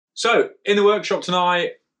So, in the workshop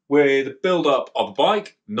tonight, with the build-up of a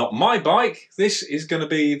bike, not my bike. This is going to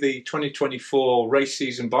be the 2024 race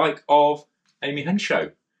season bike of Amy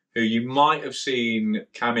Henchoz, who you might have seen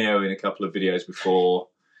cameo in a couple of videos before,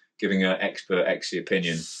 giving her expert XC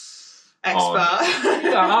opinion.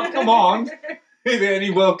 Come on. The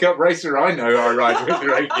only World Cup racer I know I ride with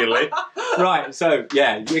regularly. Right, so,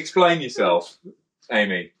 yeah, you explain yourself,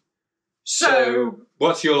 Amy. So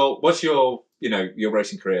what's your your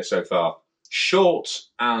racing career so far? Short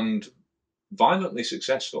and violently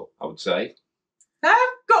successful, I would say.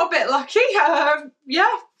 Got a bit lucky.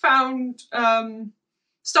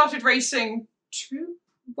 Started racing two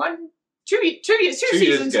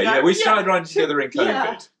seasons ago. Yeah, we started riding together in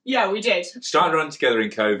COVID. Yeah, we did. Started riding together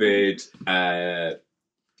in COVID.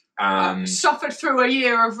 And suffered through a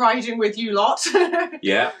year of riding with you lot.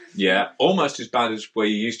 yeah. Almost as bad as where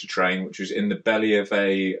you used to train, which was in the belly of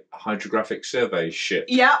a hydrographic survey ship.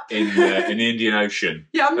 Yeah. In the Indian Ocean.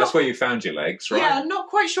 Yeah, that's where you found your legs, right? Yeah, I'm not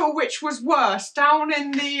quite sure which was worse. Down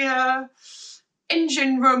in the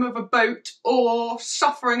engine room of a boat or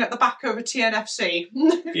suffering at the back of a TNFC.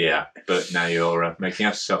 Yeah, but now you're making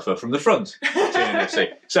us suffer from the front of TNFC.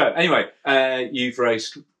 So anyway, you've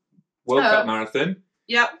raced World Cup Marathon.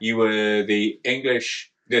 Yep. You were the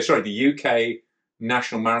UK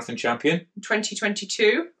National Marathon Champion.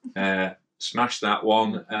 2022. Smashed that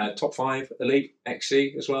one. Top 5 Elite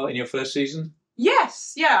XC as well in your first season?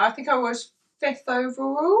 Yes. Yeah, I think I was 5th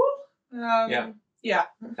overall. Yeah.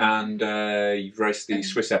 And you've raced the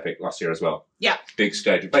Swiss Epic last year as well. Yeah. Big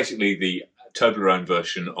stage. Basically the Toblerone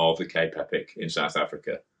version of the Cape Epic in South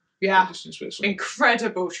Africa. Yeah. In Switzerland.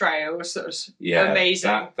 Incredible trails. That was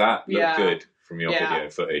amazing. That looked good from your video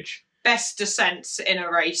footage. Best descents in a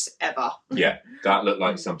race ever. Yeah, that looked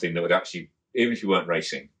like something that would actually, even if you weren't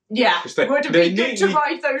racing. Yeah, it would have been good to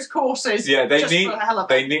ride those courses. Yeah, they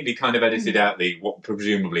neatly kind of edited out the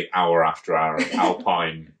presumably hour after hour of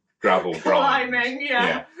alpine gravel climbing.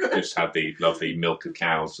 Yeah, just had the lovely milk of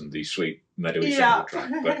cows and the sweet meadowy single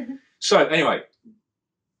track. But so anyway,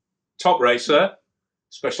 top racer,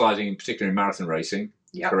 specialising in particular in marathon racing.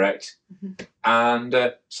 Yep. Correct. And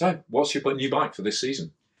so, what's your new bike for this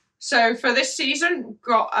season? So for this season,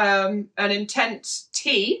 got an Intense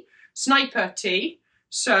T, Sniper T.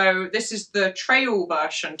 So this is the trail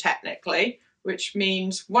version technically, which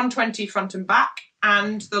means 120 front and back,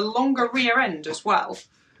 and the longer rear end as well.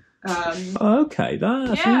 Okay,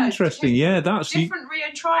 that's interesting. Yeah, that's different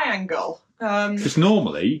rear triangle. Because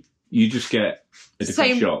normally you just get a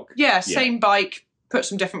different shock. Yeah, same bike, put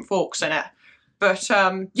some different forks in it. But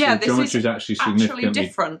so this is actually significantly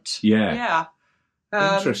different. Yeah.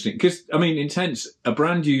 Interesting. Because, I mean, Intense, a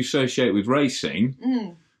brand you associate with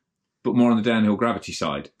racing, but more on the downhill gravity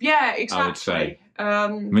side. Yeah, exactly. I would say. I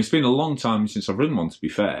mean, it's been a long time since I've ridden one, to be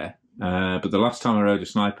fair. But the last time I rode a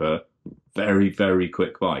Sniper, very, very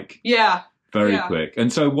quick bike. Yeah. Very quick.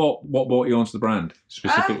 And so what brought you onto the brand,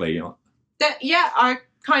 specifically? I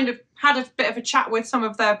kind of had a bit of a chat with some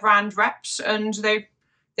of their brand reps, and they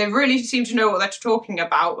really seem to know what they're talking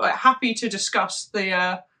about. Like, happy to discuss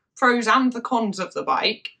the pros and the cons of the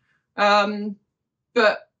bike. And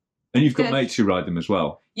you've got mates who ride them as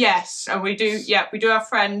well. Yes, and we do. Yeah, we do have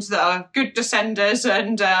friends that are good descenders,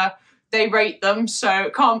 and they rate them. So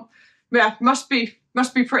must be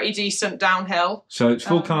pretty decent downhill. So it's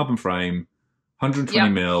full carbon frame, 120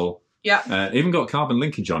 mil. Yeah. Even got carbon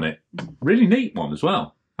linkage on it. Really neat one as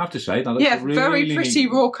well. I have to say that looks really very pretty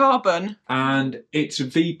raw carbon. And it's a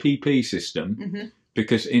VPP system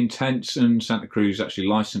because Intense and Santa Cruz actually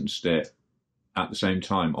licensed it at the same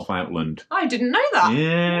time off Outland. I didn't know that.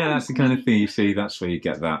 Yeah, that's the kind of thing you see. That's where you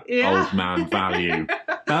get that old man value.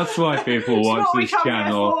 That's why people watch this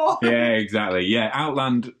channel. Yeah, exactly. Yeah,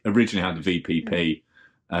 Outland originally had the VPP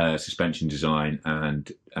suspension design,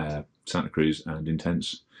 and Santa Cruz and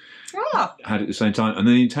Intense had it at the same time. And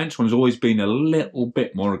the Intense one's always been a little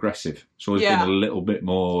bit more aggressive. It's always been a little bit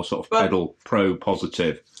more sort of pedal pro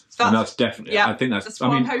positive. And that's definitely, I think that's I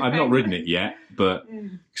mean, I've not ridden it yet, but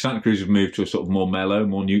Santa Cruz have moved to a sort of more mellow,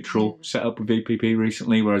 more neutral setup with VPP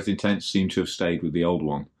recently, whereas the Intense seem to have stayed with the old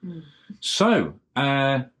one. So,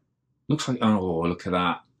 looks like, oh, look at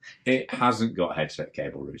that. It hasn't got headset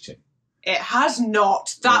cable routing. It has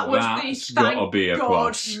not. That was the thank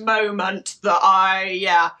God moment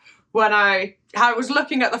that when I was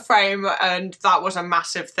looking at the frame, and that was a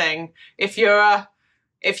massive thing. If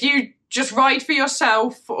you just ride for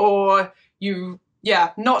yourself, or you,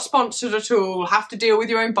 not sponsored at all, have to deal with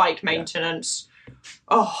your own bike maintenance.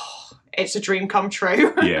 Oh, it's a dream come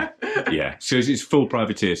true. Yeah. So it's full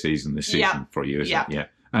privateer season this season for you, isn't it?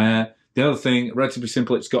 Yeah. The other thing, relatively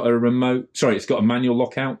simple, it's got a it's got a manual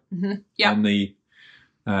lockout on the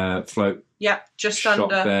float. Yeah, just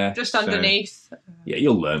underneath. Yeah,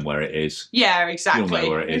 you'll learn where it is. Yeah, exactly. You'll know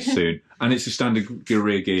where it is soon. And it's a standard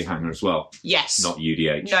rear gear hanger as well. Yes. Not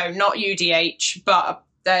UDH. No, not UDH, but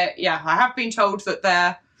I have been told that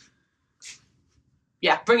they're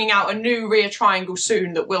bringing out a new rear triangle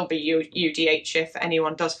soon that will be UDH if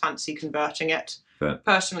anyone does fancy converting it. Fair.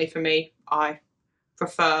 Personally, for me, I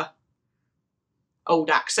prefer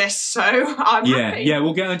old Axis, so I'm happy. Yeah,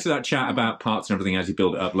 we'll get into that chat about parts and everything as you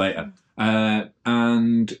build it up later.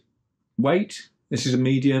 And weight, this is a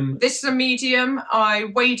medium. This is a medium. I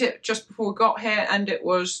weighed it just before we got here and it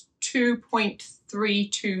was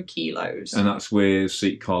 2.32 kilos. And that's with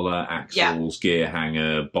seat collar, axles, gear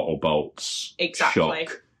hanger, bottle bolts,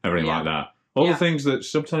 shock, everything like that. All the things that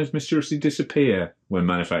sometimes mysteriously disappear when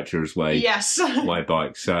manufacturers weigh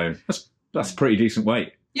bikes. So that's a pretty decent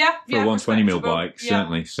weight. Yeah, for a 120mm bike,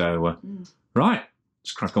 certainly. So, right,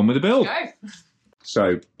 let's crack on with the build. Go.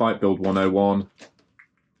 So, bike build 101,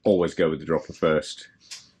 always go with the dropper first.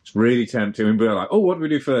 It's really tempting. And we're like, oh, what do we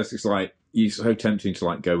do first? It's like, it's so tempting to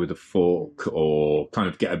like go with a fork or kind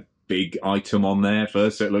of get a big item on there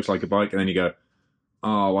first so it looks like a bike. And then you go,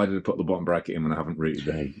 oh, why did I put the bottom bracket in when I haven't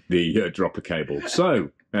routed the dropper cable?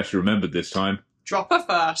 So, actually remembered this time. Dropper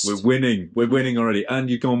first. We're winning already. And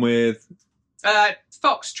you've gone with...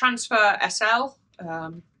 Fox Transfer SL.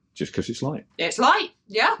 Just because it's light. It's light,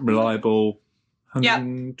 yeah. Reliable.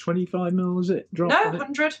 125mm, is it? No,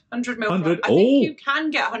 100 mil. 100. I think you can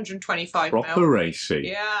get 125 mil. Proper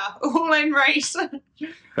racy. Yeah, all in race.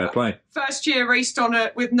 Fair play. First year raced on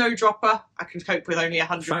it with no dropper. I could cope with only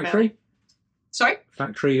 100 Factory? mil. Sorry?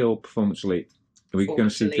 Factory or Performance Elite? Are we going to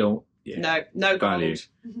see gold? Yeah. No value. Gold.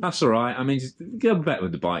 That's all right. I mean, get better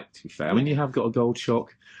with the bike, to be fair. I mean, you have got a gold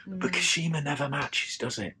shock. But Kashima never matches,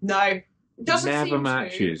 does it? No. Doesn't never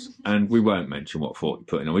matches. And we won't mention what fork you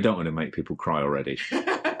put in, and we don't want to make people cry already.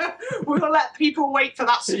 We'll let people wait for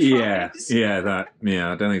that surprise. I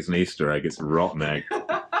don't think it's an Easter egg, it's a rotten egg.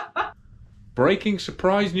 Breaking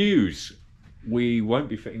surprise news. We won't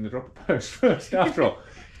be fitting the dropper post first after all.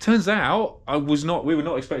 Turns out we were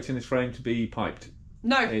not expecting this frame to be piped.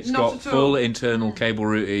 No, it's not got at all. full internal cable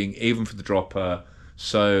routing, even for the dropper.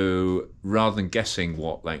 So rather than guessing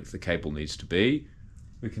what length the cable needs to be,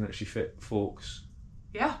 we can actually fit forks.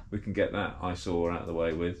 Yeah. We can get that eyesore out of the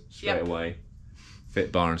way with straight away.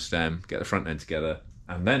 Fit bar and stem, get the front end together,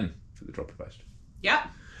 and then fit the dropper post. Yeah.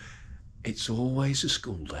 It's always a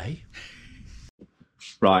school day.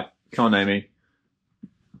 Right, come on, Amy.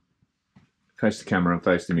 Face the camera and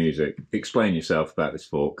face the music. Explain yourself about this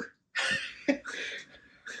fork.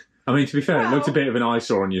 I mean, to be fair, it looked a bit of an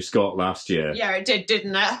eyesore on your Scott last year. Yeah, it did,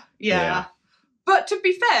 didn't it? Yeah. But to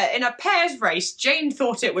be fair, in a pairs race, Jane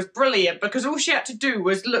thought it was brilliant because all she had to do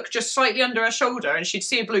was look just slightly under her shoulder and she'd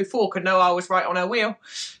see a blue fork and know I was right on her wheel.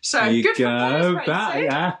 So there you good go. for pairs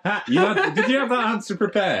racing. Did you have that answer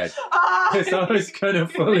prepared? Because I was going to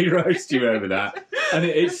fully roast you over that. And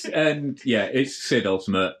it's Sid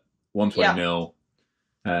Ultimate, 120mm.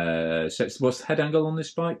 So what's the head angle on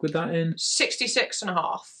this bike with that in?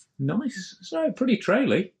 66.5. Nice. So pretty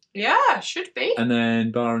traily. Yeah, should be. And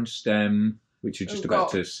then bar and stem, which are just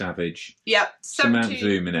about to savage. Yep. Some Mount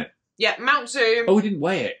Zoom in it. Yeah, Mount Zoom. Oh, we didn't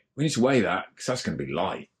weigh it. We need to weigh that because that's going to be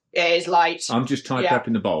light. It is light. I'm just tie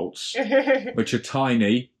prepping the bolts, which are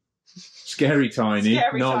tiny. Scary tiny,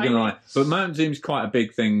 not going to lie. But Mount Zoom's quite a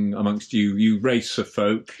big thing amongst you. You racer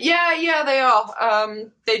folk. Yeah, they are.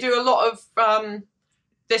 They do a lot of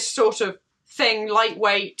this sort of thing,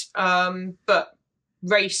 lightweight, but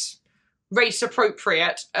race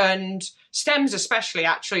appropriate, and stems especially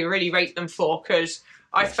actually really rate them for, because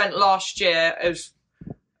I spent last year as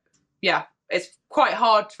it's quite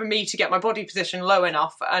hard for me to get my body position low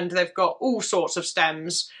enough, and they've got all sorts of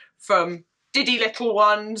stems from diddy little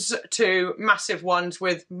ones to massive ones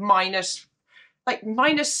with minus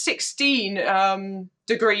 16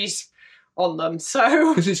 degrees on them.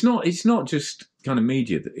 So because it's not just kind of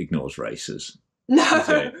media that ignores racers.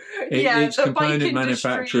 No, it's component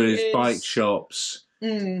manufacturers, bike shops.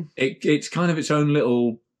 It's kind of its own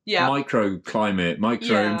little microclimate,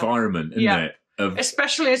 environment, isn't it?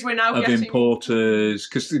 Especially as we're now of getting importers.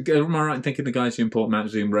 Because am I right in thinking the guys who import Mount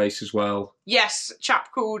Zoom race as well? Yes,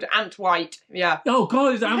 chap called Ant White. Yeah. Oh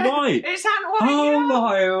God, it's Ant White. It's Ant White. Oh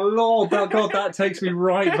my Lord, that takes me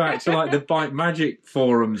right back to like the Bike Magic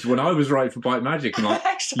forums when I was writing for Bike Magic in like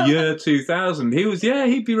year 2000.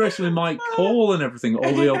 He'd be racing with Mike Paul and everything,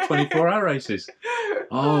 all the old 24-hour races.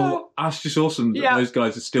 Oh, that's just awesome that those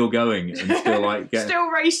guys are still going and still like still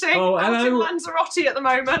racing. Oh, out in Lanzarote at the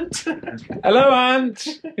moment. Hello, Ant.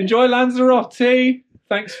 Enjoy Lanzarote.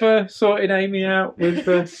 Thanks for sorting Amy out with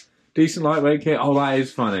the decent lightweight kit. Oh, that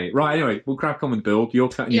is funny. Right, anyway, we'll crack on with the build. You're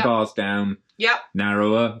cutting your bars down. Yep.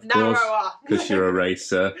 Narrower, of course, because you're a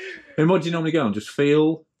racer. And what do you normally go on? Just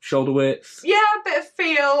feel, shoulder width? Yeah, a bit of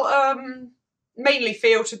feel. Mainly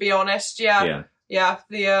feel, to be honest. Yeah.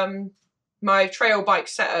 The my trail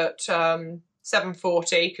bike's set at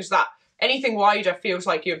 740 because that anything wider feels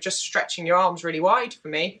like you're just stretching your arms really wide for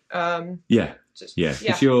me. Because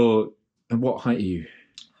you're. And what height are you?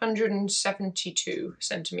 172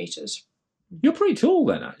 centimetres. You're pretty tall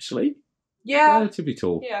then, actually. Yeah. Relatively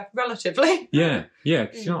tall. Yeah, relatively. Yeah.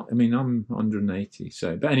 Because you're not, I mean, I'm 180,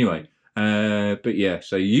 so. But anyway, but yeah,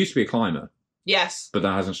 so you used to be a climber. Yes. But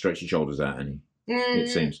that hasn't stretched your shoulders out any. It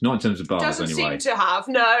seems. Not in terms of bars, doesn't anyway. Doesn't seem to have,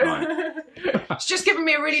 no. Right. It's just given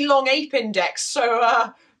me a really long ape index,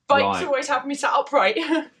 so bikes always have me sat upright.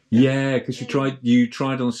 Yeah, because you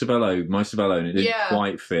tried on Sabello, my Sabello, and it didn't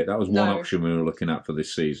quite fit. That was one option we were looking at for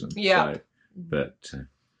this season. Yeah. So, but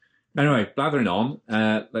anyway, blathering on,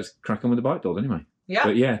 let's crack on with the bike build anyway. Yeah.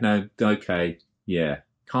 But yeah, no, okay, yeah.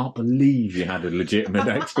 Can't believe you had a legitimate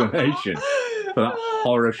explanation for that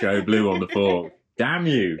horror show Blue on the Fork. Damn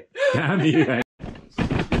you. Damn you.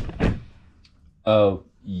 Oh,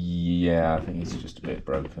 yeah, I think it's just a bit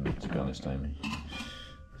broken, to be honest, Amy.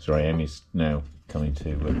 Sorry, Amy's now coming to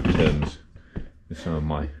terms with some of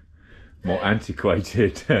my more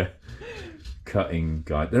antiquated cutting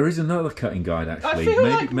guide. There is another cutting guide, actually. I feel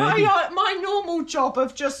like my normal job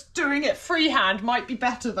of just doing it freehand might be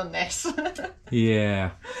better than this. Yeah.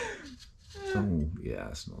 Oh, yeah,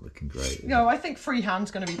 it's not looking great. No, I think freehand's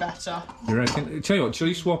going to be better. You reckon? Tell you what, shall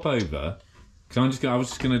you swap over? Because I was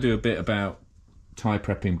just going to do a bit about tie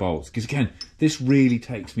prepping bolts. Because again, this really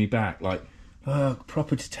takes me back, like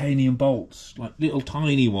proper titanium bolts, like little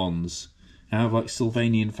tiny ones out of like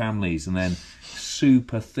Sylvanian families, and then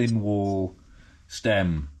super thin wall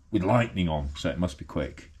stem with lightning on, so it must be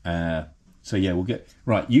quick. So yeah, we'll get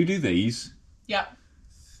right. You do these. Yep.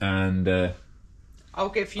 And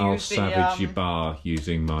I'll savage your bar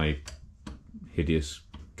using my hideous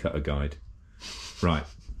cutter guide. Right.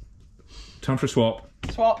 Time for a swap.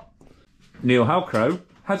 Swap. Neil Halcrow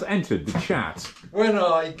has entered the chat. When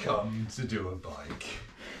I come to do a bike,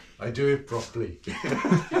 I do it properly.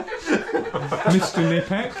 Mr.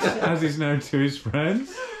 Nipex, as is known to his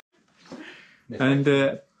friends. And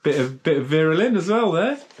a bit of Virulin as well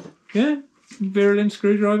there. Yeah. Virulin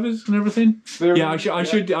screwdrivers and everything. I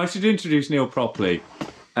should introduce Neil properly,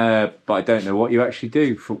 but I don't know what you actually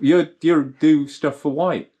do. You do stuff for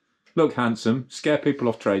White. Look handsome, scare people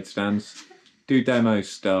off trade stands, do demo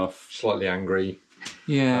stuff. Slightly angry.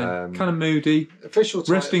 Yeah, kind of moody. Official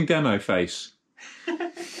resting demo face.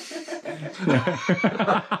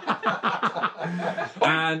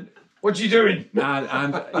 And what are you doing?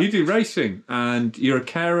 And you do racing, and you're a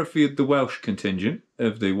carer for the Welsh contingent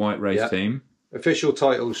of the White race team. Official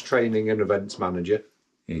titles: training and events manager.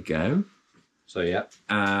 Here you go. So yeah.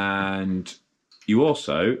 And you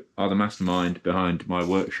also are the mastermind behind my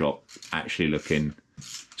workshop, actually looking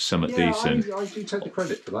somewhat decent. I do take the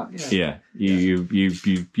credit for that. Yeah.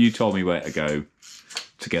 You told me where to go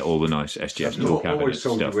to get all the nice SGS tool cabinet always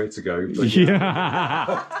told stuff. You where to go.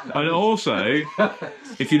 Yeah. And also,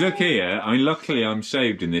 if you look here, I mean, luckily I'm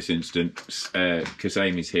saved in this instance because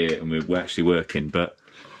Amy's here and we're actually working. But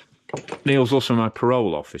Neil's also my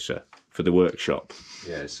parole officer for the workshop.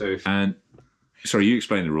 Yeah. So. Sorry, you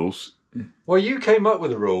explain the rules. Well, you came up with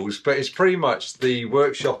the rules, but it's pretty much the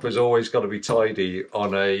workshop has always got to be tidy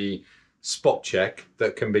on a spot check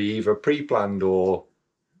that can be either pre-planned or.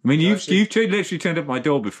 I mean, you've literally turned up my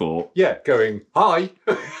door before. Yeah, going, hi.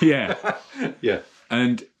 Yeah. Yeah.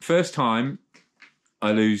 And first time,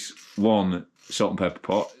 I lose one salt and pepper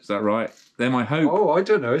pot. Is that right? They're my hope. Oh, I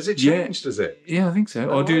don't know. Is it changed, is it? Yeah, I think so.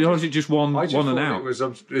 No, or is it just one and out? It's one and out.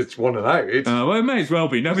 Well, it may as well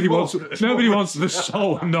be. Nobody wants the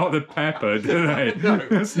salt and not the pepper, do they? No.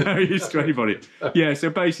 That's no use to anybody. Yeah, so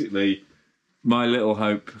basically, my little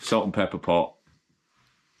hope salt and pepper pot.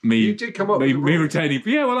 You did come up with me retaining.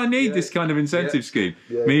 Yeah, well, I need this kind of incentive scheme.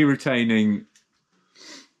 Yeah. Me retaining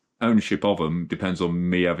ownership of them depends on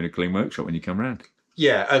me having a clean workshop when you come round.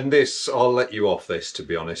 Yeah, and this, I'll let you off this, to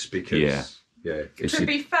be honest, because... Yeah. To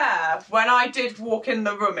be fair, when I did walk in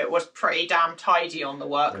the room, it was pretty damn tidy on the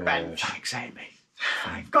workbench. Thanks, Amy.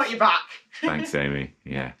 Got your back. Thanks, Amy.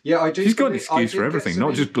 Yeah. Yeah, I do. She's got an excuse for everything,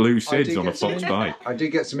 not just blue SIDS on a Fox bike. I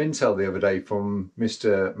did get some intel the other day from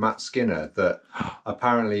Mr. Matt Skinner that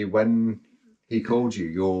apparently when he called you,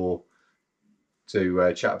 your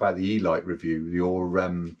to chat about the E-Light review. Your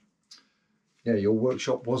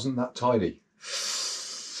workshop wasn't that tiny.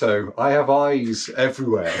 So I have eyes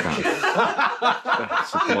everywhere.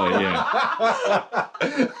 That's the point, yeah.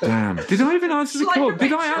 Damn. Did I even answer the call?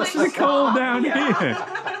 Did I answer the call down here?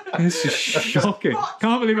 This is shocking.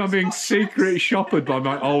 Can't believe I'm being secret shoppered by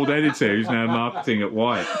my old editor who's now marketing at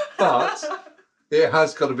White. But it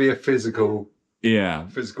has got to be a physical. Yeah.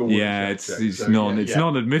 Physical. Yeah, it's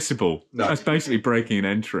non-admissible. No. That's basically breaking and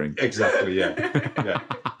entering. Exactly, yeah.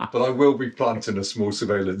 But I will be planting a small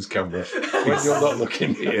surveillance camera when you're not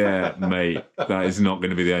looking. Yeah, mate. That is not going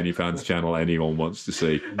to be the OnlyFans channel anyone wants to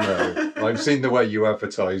see. No. I've seen the way you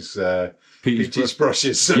advertise Peaty's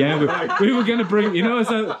brushes. So yeah, we were going to bring...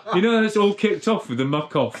 it's all kicked off with the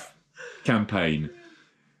muck-off campaign.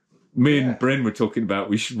 Me and Bryn were talking about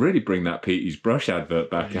we should really bring that Peaty's brush advert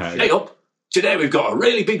back out. Hey up! Today we've got a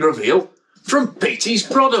really big reveal from Peaty's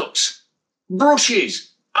products.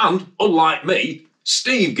 Brushes. And, unlike me,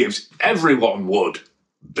 Steve gives everyone wood.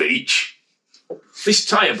 Beach. This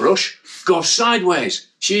tyre brush goes sideways,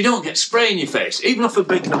 so you don't get spray in your face, even off a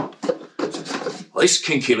big knob. This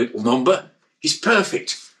kinky little number is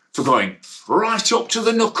perfect for going right up to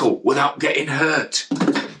the knuckle without getting hurt.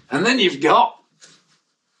 And then you've got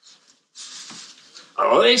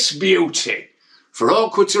this beauty for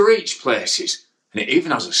awkward to reach places, and it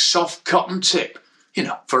even has a soft cotton tip,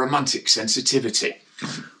 for romantic sensitivity.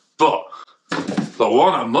 But the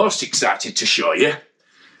one I'm most excited to show you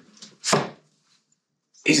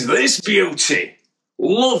is this beauty.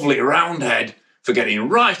 Lovely round head for getting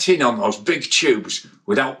right in on those big tubes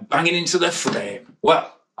without banging into the frame.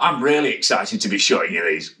 Well, I'm really excited to be showing you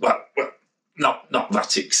these. Well, not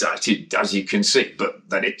that excited, as you can see, but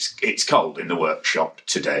then it's cold in the workshop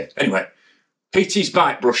today. Anyway, Peaty's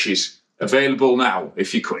bite brushes, available now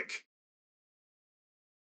if you're quick.